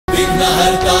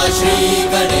विघ्नहर्ता श्री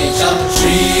गणेश,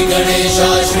 श्री गणेश,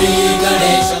 श्री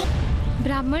गणेश।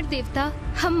 ब्राह्मण देवता,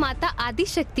 हम माता आदि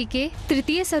शक्ति के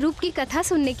तृतीय स्वरूप की कथा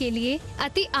सुनने के लिए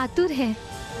अति आतुर हैं।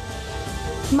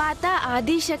 माता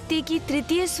आदि शक्ति की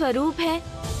तृतीय स्वरूप है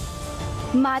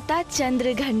माता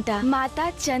चंद्रघंटा। माता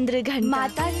चंद्रघंटा।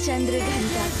 माता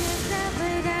चंद्रघंटा।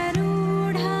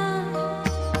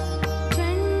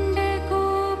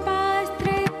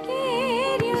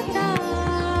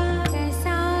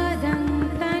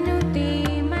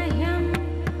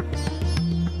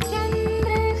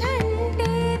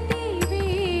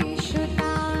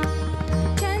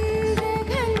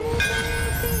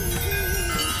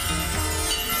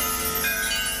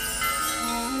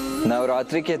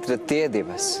 नवरात्रि के तृतीय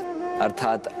दिवस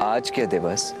अर्थात आज के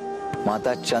दिवस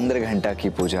माता चंद्रघंटा की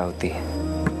पूजा होती है।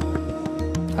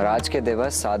 और आज के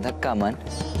दिवस साधक का मन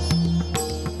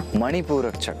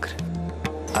मणिपूरक चक्र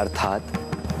अर्थात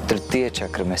तृतीय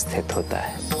चक्र में स्थित होता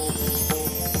है।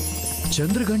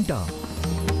 चंद्रघंटा,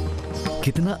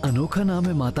 कितना अनोखा नाम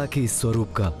है माता के इस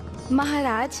स्वरूप का।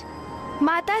 महाराज,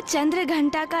 माता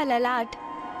चंद्रघंटा का ललाट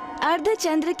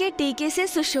अर्धचंद्र के टीके से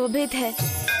सुशोभित है,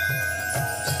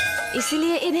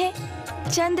 इसलिए इन्हें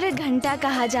चंद्रघंटा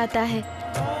कहा जाता है।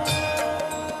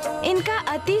 इनका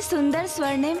अति सुंदर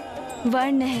स्वर्णिम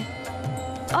वर्ण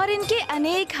है और इनके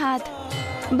अनेक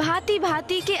हाथ भांति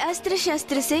भांति के अस्त्र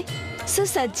शस्त्र से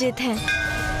सुसज्जित हैं।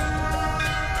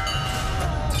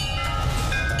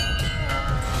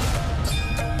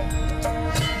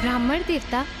 ब्राह्मण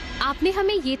देवता, आपने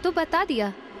हमें ये तो बता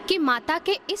दिया कि माता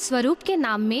के इस स्वरूप के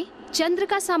नाम में चंद्र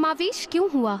का समावेश क्यों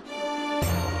हुआ,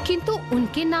 किंतु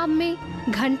उनके नाम में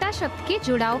घंटा शब्द के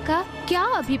जुड़ाव का क्या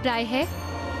अभिप्राय है?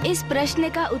 इस प्रश्न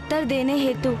का उत्तर देने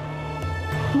हेतु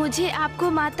मुझे आपको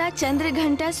माता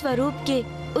चंद्रघंटा स्वरूप के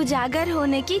उजागर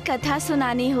होने की कथा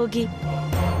सुनानी होगी।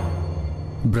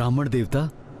 ब्राह्मण देवता,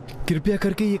 कृपया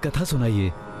करके ये कथा सुनाइए।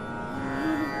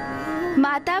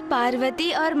 माता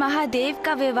पार्वती और महादेव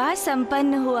का विवाह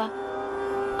संपन्न हुआ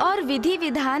और विधि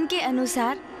विधान के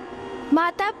अनुसार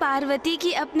माता पार्वती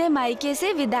की अपने मायके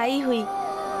से विदाई हुई।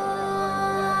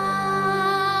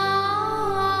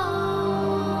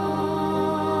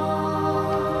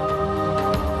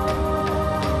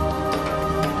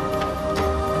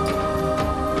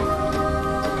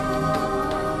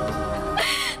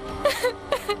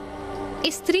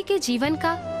 स्त्री के जीवन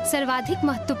का सर्वाधिक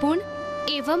महत्वपूर्ण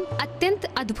एवं अत्यंत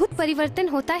अद्भुत परिवर्तन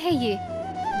होता है ये,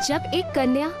 जब एक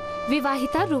कन्या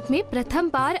विवाहिता रूप में प्रथम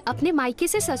बार अपने मायके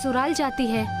से ससुराल जाती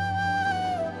है।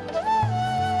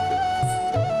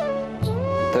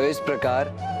 तो इस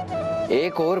प्रकार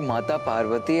एक ओर माता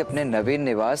पार्वती अपने नवीन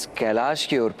निवास कैलाश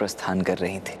की ओर प्रस्थान कर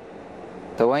रही थी,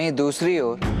 तो वहीं दूसरी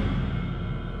ओर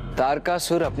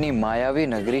तारकासुर अपनी मायावी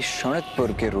नगरी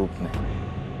शोणितपुर के रूप में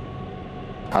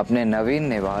अपने नवीन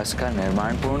निवास का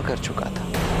निर्माण पूर्ण कर चुका था।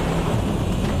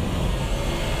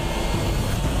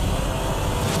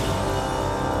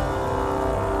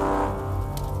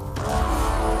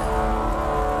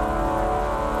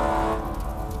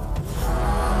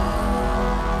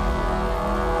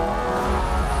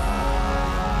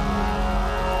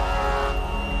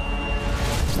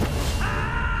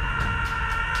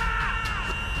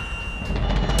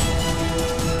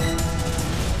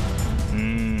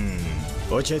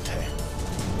 उचित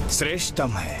है,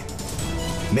 श्रेष्ठतम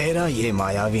है मेरा ये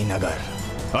मायावी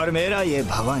नगर और मेरा ये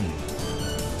भवन,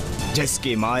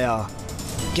 जिसकी माया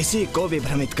किसी को भी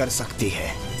भ्रमित कर सकती है।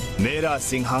 मेरा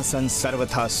सिंहासन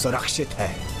सर्वथा सुरक्षित है,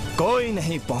 कोई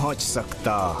नहीं पहुंच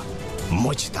सकता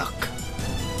मुझ तक।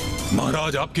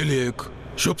 महाराज, आपके लिए एक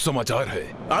शुभ समाचार है।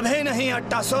 अभी नहीं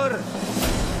अट्टासुर,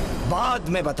 बाद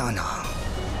में बताना।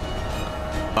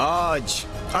 आज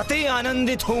अति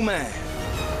आनंदित हूं मैं,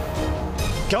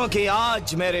 क्योंकि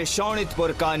आज मेरे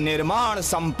शोणितपुर का निर्माण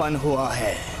संपन्न हुआ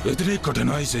है। इतनी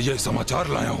कठिनाई से यह समाचार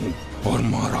लाया हूँ और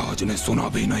महाराज ने सुना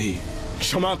भी नहीं।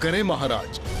 क्षमा करें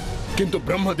महाराज, किंतु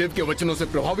ब्रह्मदेव के वचनों से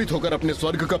प्रभावित होकर अपने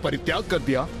स्वर्ग का परित्याग कर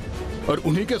दिया और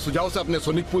उन्हीं के सुझाव से अपने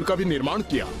सोनितपुर का भी निर्माण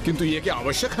किया। किंतु ये क्या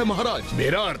आवश्यक है महाराज?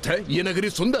 मेरा अर्थ है, ये नगरी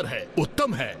सुंदर है,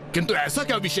 उत्तम है, किंतु ऐसा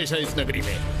क्या विशेष है इस नगरी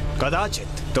में?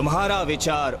 कदाचित तुम्हारा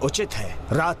विचार उचित है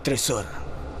रात्रिसुर,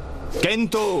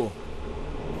 किंतु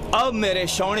अब मेरे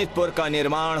शोणितपुर का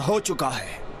निर्माण हो चुका है,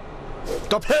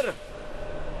 तो फिर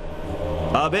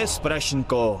अब इस प्रश्न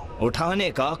को उठाने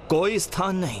का कोई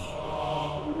स्थान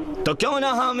नहीं। तो क्यों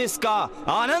ना हम इसका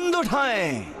आनंद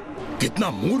उठाएं? कितना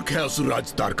मूर्ख है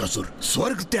असुरराज तारकासुर,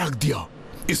 स्वर्ग त्याग दिया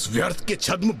इस व्यर्थ के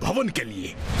छद्म भवन के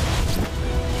लिए।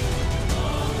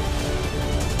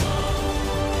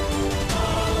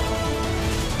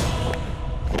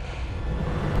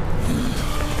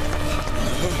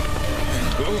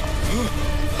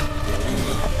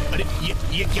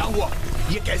 ये क्या हुआ?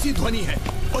 ये कैसी ध्वनि है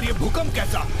और ये भूकंप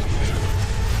कैसा?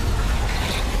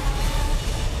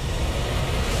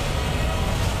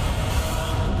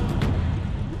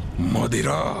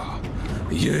 मदिरा,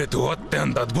 ये तो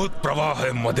अत्यंत अद्भुत प्रवाह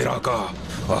है मदिरा का।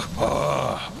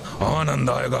 आनंद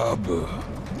आएगा अब।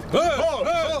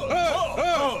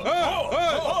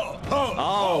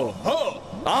 आओ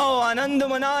आओ, आनंद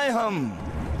मनाए हम।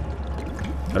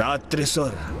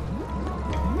 रात्रिसुर,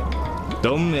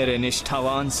 तुम मेरे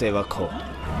निष्ठावान सेवक हो,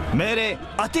 मेरे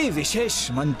अति विशेष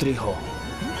मंत्री हो,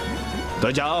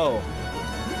 तो जाओ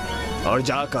और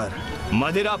जाकर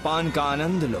मदिरा पान का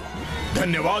आनंद लो।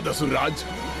 धन्यवाद असुरराज।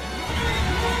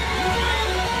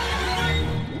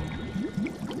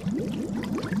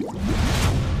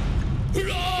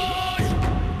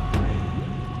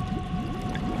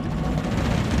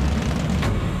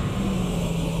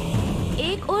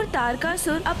 एक और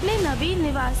तारकासुर अपने नवीन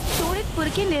निवास शोणितपुर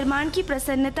के निर्माण की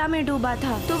प्रसन्नता में डूबा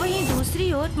था, तो वहीं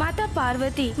दूसरी ओर माता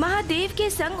पार्वती महादेव के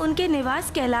संग उनके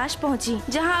निवास कैलाश पहुंची,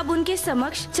 जहां अब उनके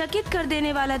समक्ष चकित कर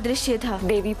देने वाला दृश्य था।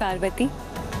 देवी पार्वती,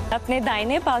 अपने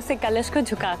दाहिने पांव से कलश को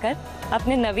झुकाकर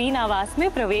अपने नवीन आवास में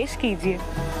प्रवेश कीजिए।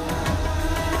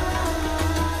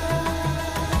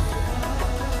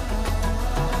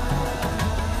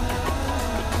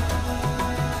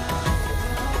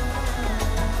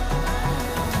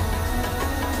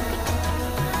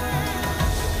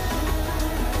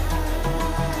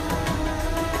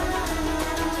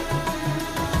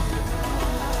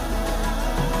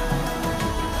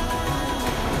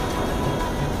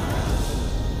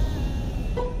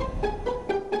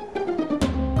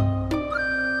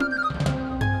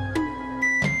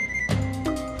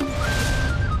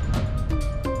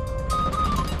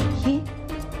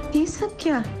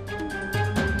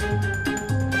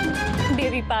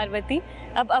 देवी पार्वती,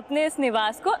 अब अपने इस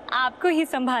निवास को आपको ही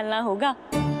संभालना होगा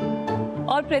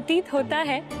और प्रतीत होता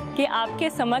है कि आपके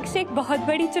समक्ष एक बहुत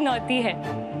बड़ी चुनौती है,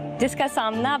 जिसका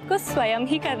सामना आपको स्वयं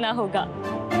ही करना होगा।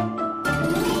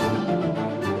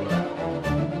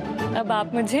 अब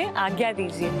आप मुझे आज्ञा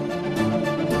दीजिए।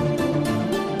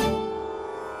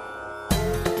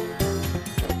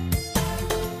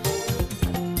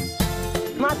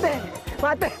 माते,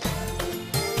 माते।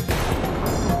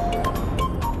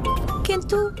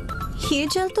 किंतु ये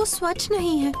जल तो स्वच्छ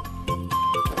नहीं है।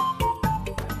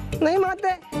 नहीं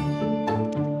माते,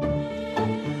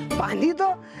 पानी तो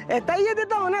ऐसा ही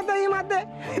देता होना चाहिए माते,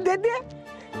 दे दिए।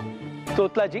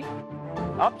 तोतला जी,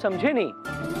 आप समझे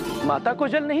नहीं, माता को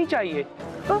जल नहीं चाहिए।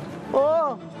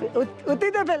 उती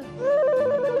तो फिर।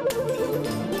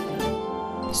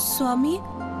 स्वामी,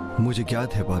 मुझे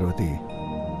ज्ञात है पार्वती,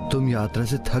 तुम यात्रा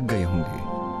से थक गई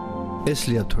होंगी,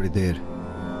 इसलिए अब थोड़ी देर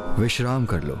विश्राम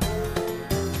कर लो।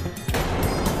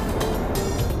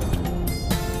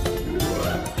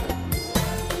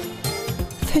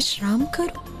 विश्राम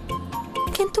करो?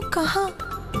 किंतु कहाँ?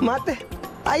 माते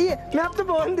आइए, मैं आपको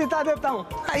भवन दिखा देता हूँ,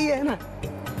 आइए ना।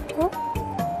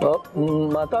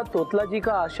 माता, तोतला जी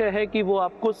का आशय है कि वो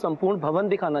आपको संपूर्ण भवन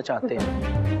दिखाना चाहते हैं।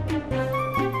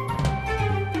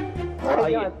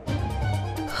 आइए।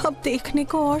 अब देखने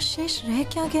को और शेष रह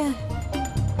क्या गया है?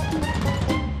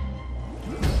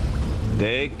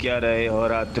 देख क्या रहे हो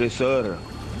रात्रिसुर,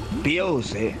 पियो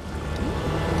उसे।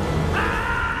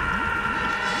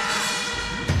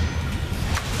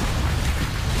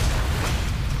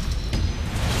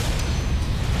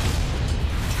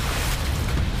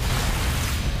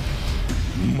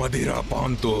 मदिरा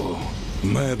पान तो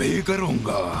मैं भी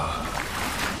करूंगा।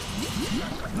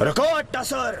 रुको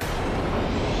अट्टासुर,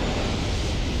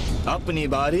 अपनी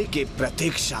बारी की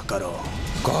प्रतीक्षा करो।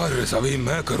 कार्य सभी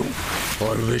मैं करूं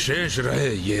और विशेष रहे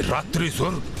ये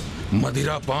रात्रिसुर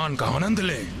मदिरा पान का आनंद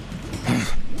ले।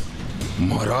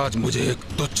 महाराज मुझे एक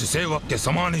तुच्छ सेवक के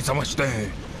समान ही समझते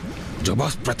हैं, जो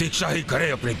बस प्रतीक्षा ही करे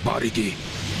अपनी बारी की।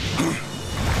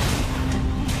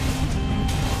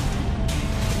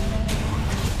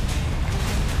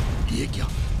 ये क्या,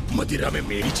 मदिरा में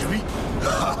मेरी छवि?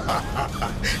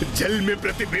 जल में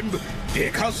प्रतिबिंब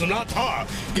देखा सुना था,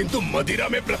 किंतु मदिरा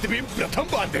में प्रतिबिंब प्रथम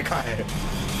बार देखा है।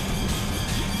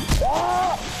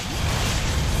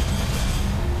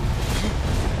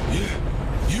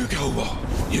 ये क्या हुआ?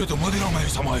 ये तो मदिरा में ही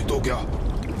समाहित हो गया।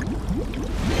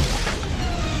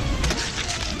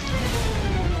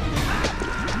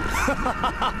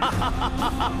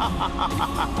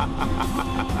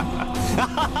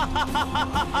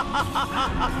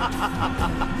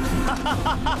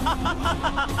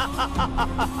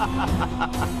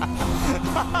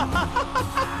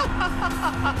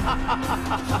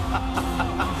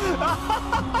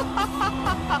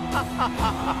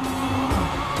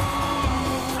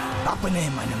 अपने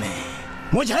मन में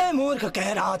मुझे मूर्ख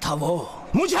कह रहा था वो,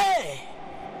 मुझे,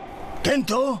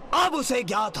 किंतु अब उसे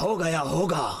ज्ञात हो गया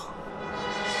होगा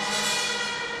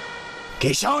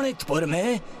कि शोणितपुर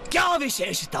में क्या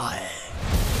विशेषता है।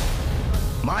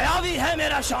 मायावी है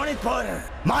मेरा शोणितपुर,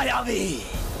 मायावी।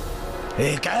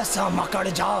 एक ऐसा मकड़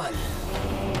जाल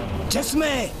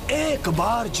जिसमें एक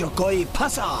बार जो कोई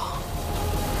फंसा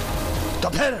तो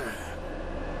फिर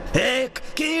एक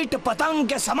कीट पतंग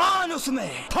के समान उसमें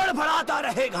फड़फड़ाता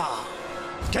रहेगा,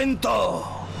 किंतु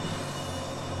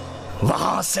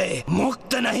वहां से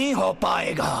मुक्त नहीं हो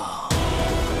पाएगा।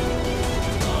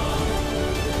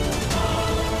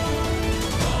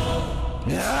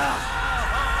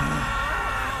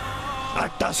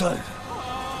 अट्टासुर,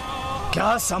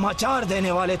 क्या समाचार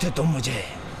देने वाले थे तुम मुझे?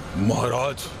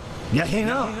 महाराज, यही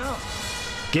ना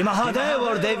कि महादेव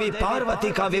और देवी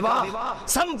पार्वती का विवाह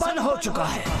संपन्न हो चुका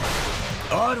है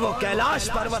और वो कैलाश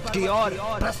पर्वत की ओर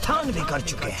प्रस्थान भी कर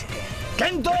चुके हैं,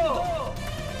 किंतु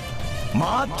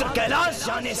मात्र कैलाश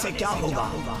जाने से क्या होगा?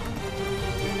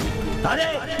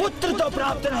 अरे पुत्र तो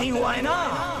प्राप्त नहीं हुआ है ना,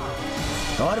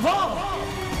 और वो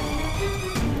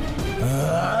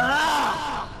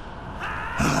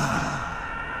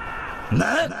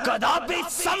मैं कदापि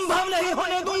संभव नहीं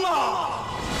होने दूंगा।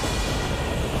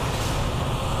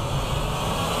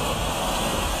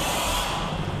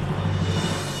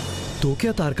 तो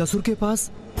क्या तारकासुर के पास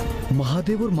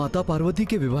महादेव और माता पार्वती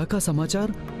के विवाह का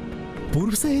समाचार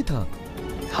पूर्व से ही था?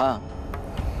 हाँ,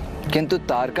 किंतु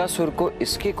तारकासुर को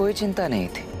इसकी कोई चिंता नहीं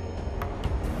थी,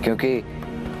 क्योंकि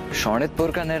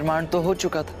शोणितपुर का निर्माण तो हो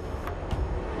चुका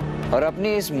था और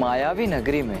अपनी इस मायावी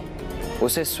नगरी में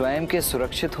उसे स्वयं के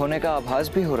सुरक्षित होने का आभास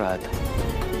भी हो रहा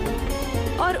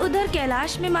था। और उधर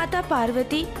कैलाश में माता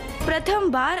पार्वती प्रथम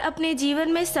बार अपने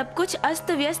जीवन में सब कुछ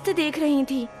अस्त व्यस्त देख रही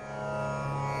थी।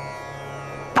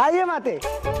 आइए माते,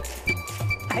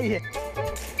 आइए।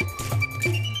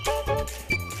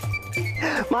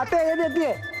 माते ये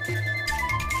देखिए,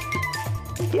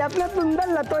 ये अपना सुंदर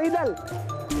लतोई दल।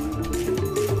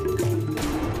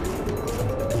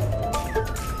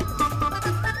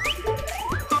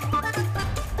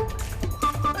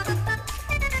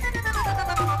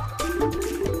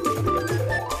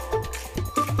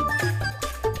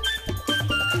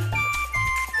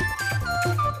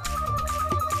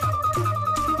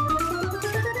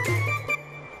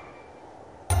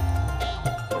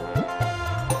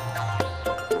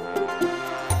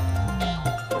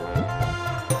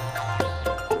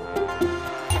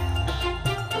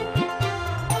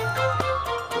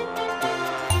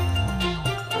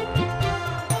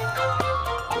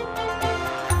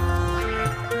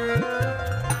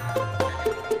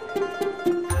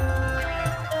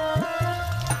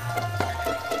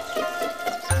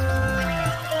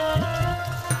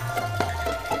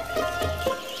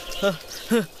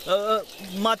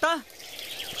 माता,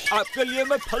 आपके लिए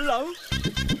मैं फल लाऊं?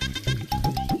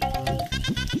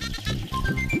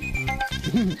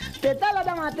 देता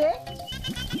लदा माते।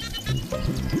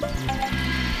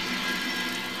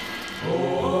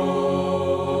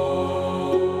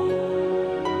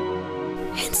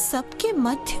 इन सब के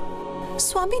मध्य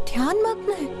स्वामी ध्यान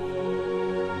मग्न है।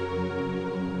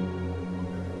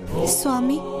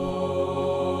 स्वामी,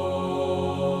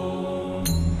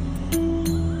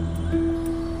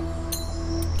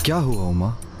 क्या हुआ उमा?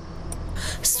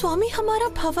 स्वामी, हमारा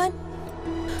भवन,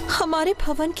 हमारे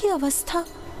भवन की अवस्था।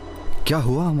 क्या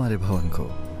हुआ हमारे भवन को?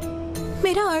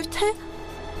 मेरा अर्थ है,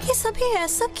 ये सभी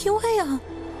ऐसा क्यों है यहाँ?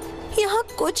 यहाँ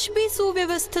कुछ भी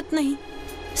सुव्यवस्थित नहीं,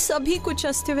 सभी कुछ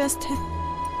अस्त व्यस्त है।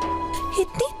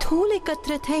 इतनी धूल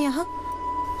एकत्रित है यहाँ,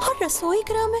 और रसोई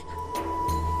गृह में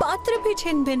पात्र भी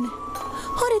छिन्न भिन्न है,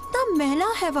 और इतना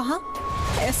मैला है वहाँ।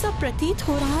 ऐसा प्रतीत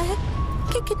हो रहा है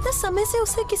कि कितने समय से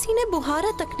उसे किसी ने बुहारा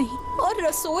तक नहीं, और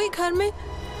रसोई घर में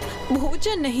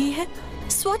भोजन नहीं है,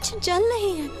 स्वच्छ जल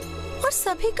नहीं है, और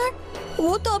सभी का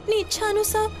वो तो अपनी इच्छा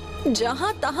अनुसार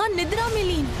जहाँ तहाँ निद्रा में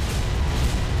लीन।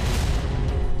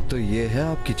 तो ये है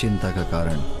आपकी चिंता का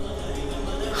कारण?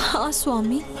 हाँ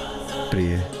स्वामी।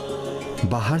 प्रिय,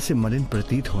 बाहर से मलिन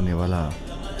प्रतीत होने वाला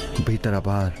भीतर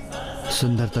अपार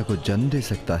सुंदरता को जन्म दे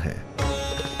सकता है।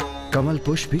 कमल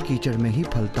पुष्प भी कीचड़ में ही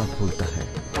फलता फूलता है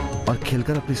और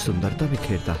खिलकर अपनी सुंदरता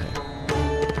बिखेरता है।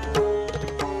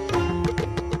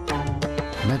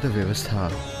 मैं तो व्यवस्था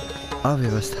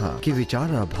अव्यवस्था की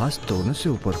विचार आभास दोनों से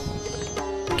ऊपर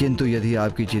हूँ, किंतु यदि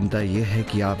आपकी चिंता यह है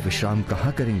कि आप विश्राम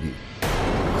कहाँ करेंगी?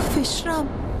 विश्राम,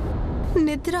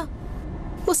 निद्रा,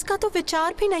 उसका तो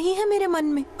विचार भी नहीं है मेरे मन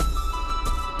में।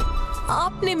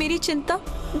 आपने मेरी चिंता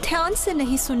ध्यान से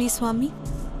नहीं सुनी स्वामी।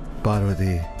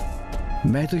 पार्वती,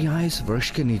 मैं तो यहाँ इस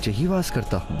वृक्ष के नीचे ही वास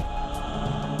करता हूँ,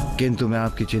 किंतु मैं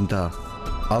आपकी चिंता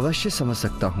अवश्य समझ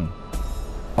सकता हूँ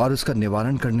और उसका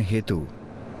निवारण करने हेतु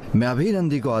मैं अभी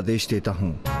नंदी को आदेश देता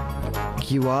हूं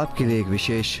कि वो आपके लिए एक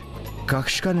विशेष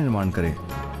कक्ष का निर्माण करे।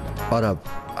 और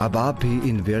अब आप भी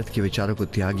इन व्यर्थ के विचारों को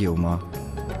त्यागिए उमा,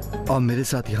 और मेरे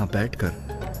साथ यहाँ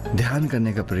बैठकर ध्यान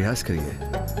करने का प्रयास करिए,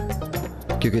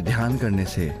 क्योंकि ध्यान करने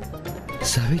से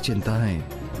सभी चिंताएं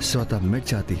स्वतः मिट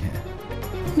जाती हैं।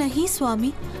 नहीं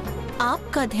स्वामी,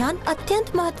 आपका ध्यान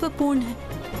अत्यंत महत्वपूर्ण है,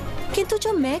 किंतु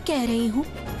जो मैं कह रही हूँ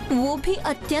वो भी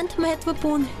अत्यंत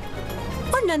महत्वपूर्ण है।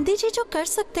 और नंदी जी जो कर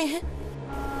सकते हैं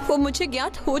वो मुझे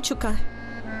ज्ञात हो चुका है,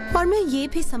 और मैं ये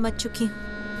भी समझ चुकी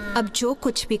हूँ अब जो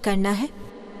कुछ भी करना है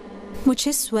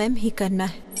मुझे स्वयं ही करना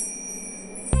है।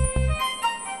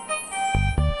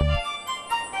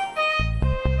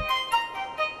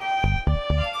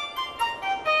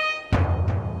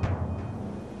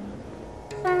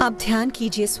 आप ध्यान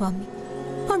कीजिए स्वामी,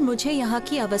 और मुझे यहाँ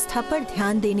की अवस्था पर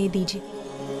ध्यान देने दीजिए।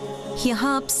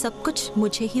 यहाँ अब सब कुछ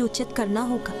मुझे ही उचित करना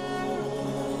होगा।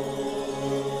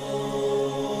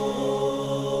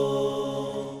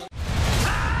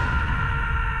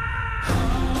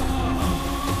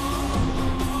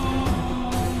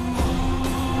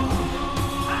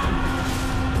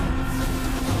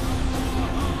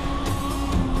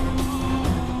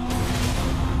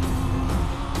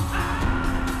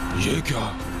 ये क्या?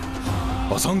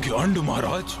 असंख्य अंड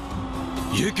महाराज,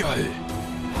 ये क्या है?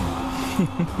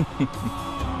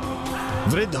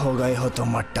 वृद्ध हो गए हो तुम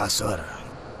मट्टासुर,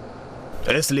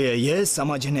 इसलिए ये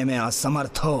समझने में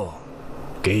असमर्थ हो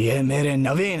कि ये मेरे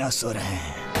नवीन असुर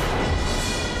हैं।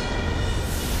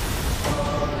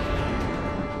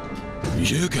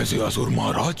 ये कैसे असुर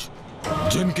महाराज,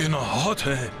 जिनके ना हाथ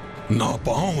है, ना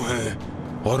पांव है,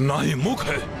 और ना ही मुख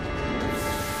है?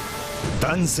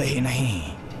 तन से ही नहीं,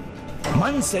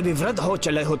 मन से भी वृद्ध हो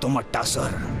चले हो तुम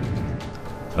मट्टासुर।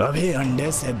 अभी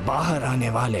अंडे से बाहर आने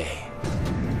वाले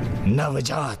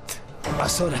नवजात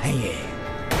असुर हैं ये।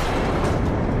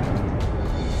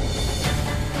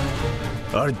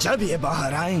 और जब ये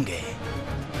बाहर आएंगे,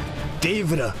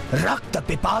 तीव्र रक्त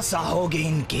पिपासा होगी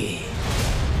इनकी।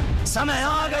 समय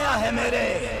आ गया है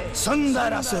मेरे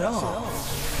सुंदर असुरों,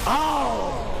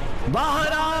 आओ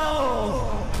बाहर आओ।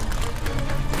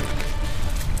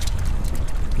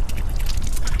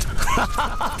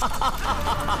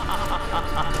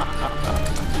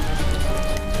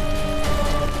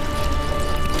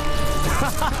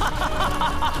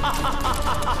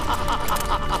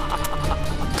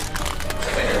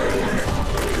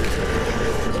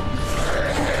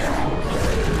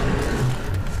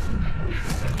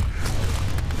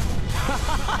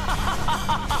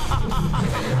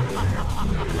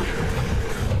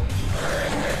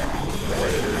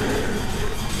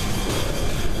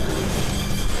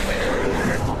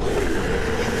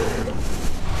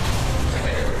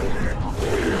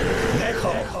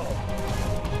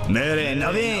 मेरे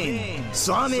नवीन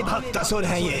स्वामी भक्त असुर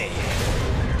हैं ये।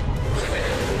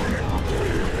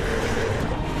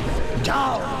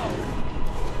 जाओ,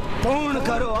 पूर्ण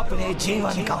करो अपने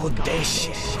जीवन का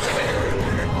उद्देश्य।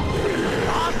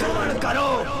 आक्रमण करो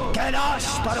कैलाश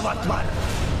पर्वत पर,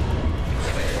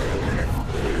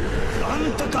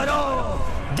 अंत करो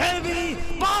देवी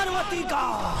पार्वती का।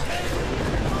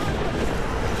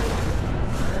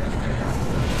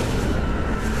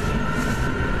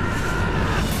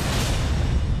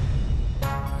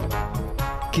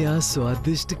 क्या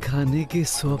स्वादिष्ट खाने के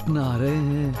स्वप्न आ रहे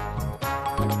हैं।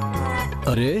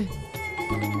 अरे,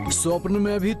 स्वप्न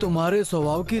में भी तुम्हारे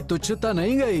स्वभाव की तुच्छता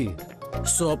नहीं गई।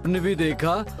 स्वप्न भी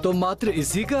देखा तो मात्र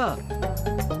इसी का।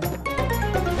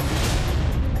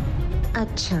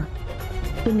 अच्छा,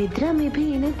 तो निद्रा में भी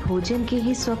इन्हें भोजन के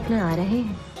ही स्वप्न आ रहे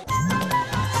हैं।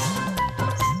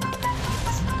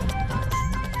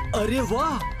 अरे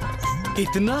वाह,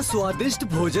 इतना स्वादिष्ट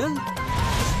भोजन।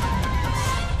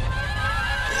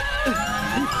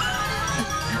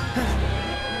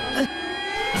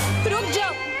 रुक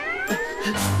जाओ,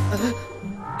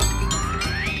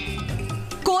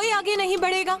 कोई आगे नहीं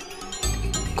बढ़ेगा,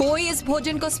 कोई इस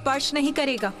भोजन को स्पर्श नहीं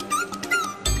करेगा।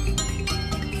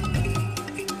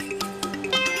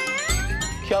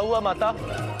 क्या हुआ माता?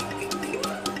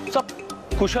 सब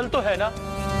कुशल तो है ना?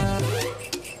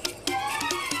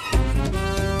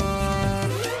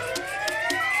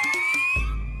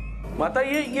 माता,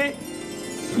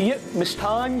 ये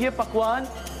मिष्ठान, ये पकवान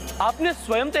आपने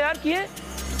स्वयं तैयार किए?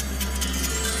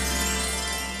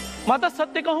 माता,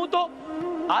 सत्य कहूं तो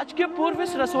आज के पूर्व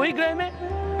इस रसोई गृह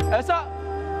में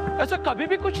ऐसा कभी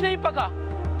भी कुछ नहीं पका,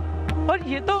 और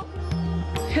ये तो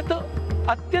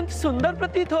अत्यंत सुंदर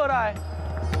प्रतीत हो रहा है।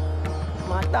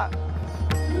 माता,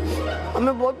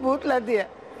 हमें बहुत भूख लगी है,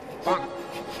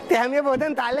 ते हम ये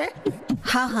भोजन ताले?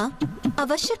 हाँ हाँ,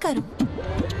 अवश्य करो।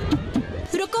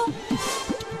 रुको,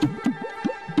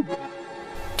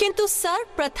 किंतु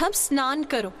सर्वप्रथम स्नान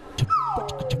करो।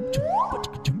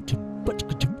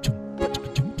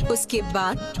 उसके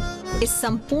बाद इस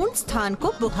संपूर्ण स्थान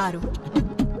को बुहारो।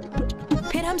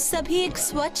 फिर हम सभी एक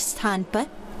स्वच्छ स्थान पर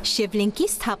शिवलिंग की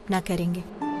स्थापना करेंगे।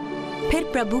 फिर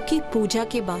प्रभु की पूजा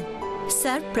के बाद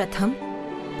सर्वप्रथम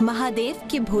महादेव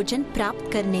के भोजन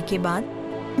प्राप्त करने के बाद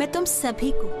मैं तुम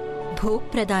सभी को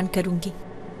भोग प्रदान करूंगी।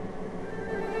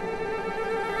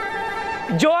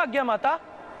 जो आज्ञा माता।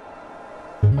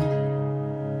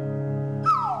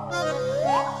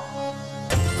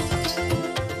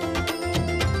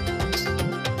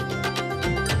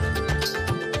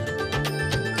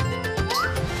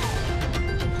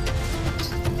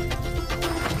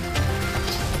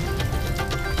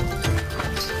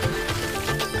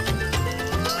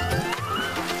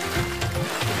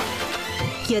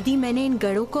 यदि मैंने इन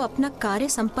गढ़ों को अपना कार्य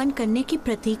संपन्न करने की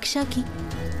प्रतीक्षा की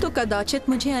तो कदाचित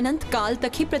मुझे अनंत काल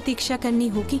तक ही प्रतीक्षा करनी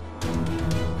होगी।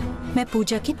 मैं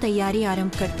पूजा की तैयारी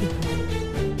आरंभ करती हूँ।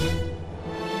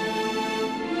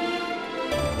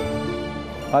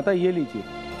 माता ये लीजिए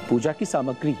पूजा की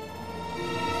सामग्री।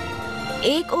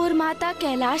 एक ओर माता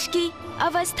कैलाश की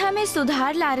अवस्था में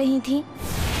सुधार ला रही थीं,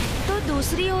 तो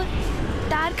दूसरी ओर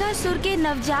तारकासुर के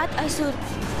नवजात असुर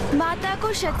माता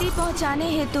को क्षति पहुंचाने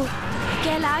हेतु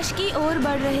कैलाश की ओर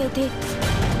बढ़ रहे थे।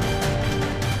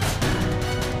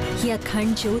 यह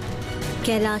अखंड ज्योत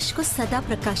कैलाश को सदा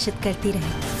प्रकाशित करती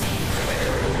रहे।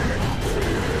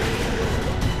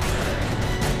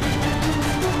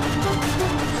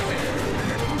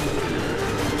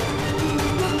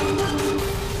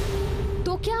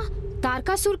 तो क्या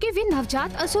तारकासुर के वे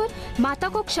नवजात असुर माता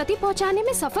को क्षति पहुंचाने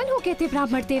में सफल हो गए थे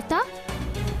ब्राह्मण देवता?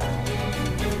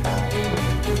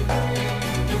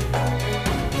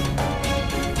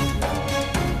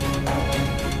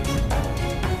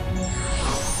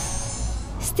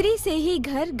 स्त्री से ही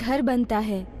घर घर बनता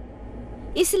है,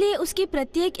 इसलिए उसकी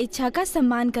प्रत्येक इच्छा का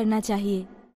सम्मान करना चाहिए।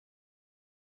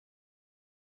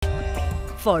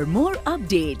 For more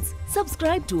updates,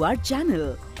 subscribe to our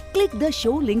channel, click the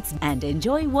show links and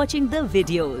enjoy watching the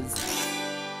videos.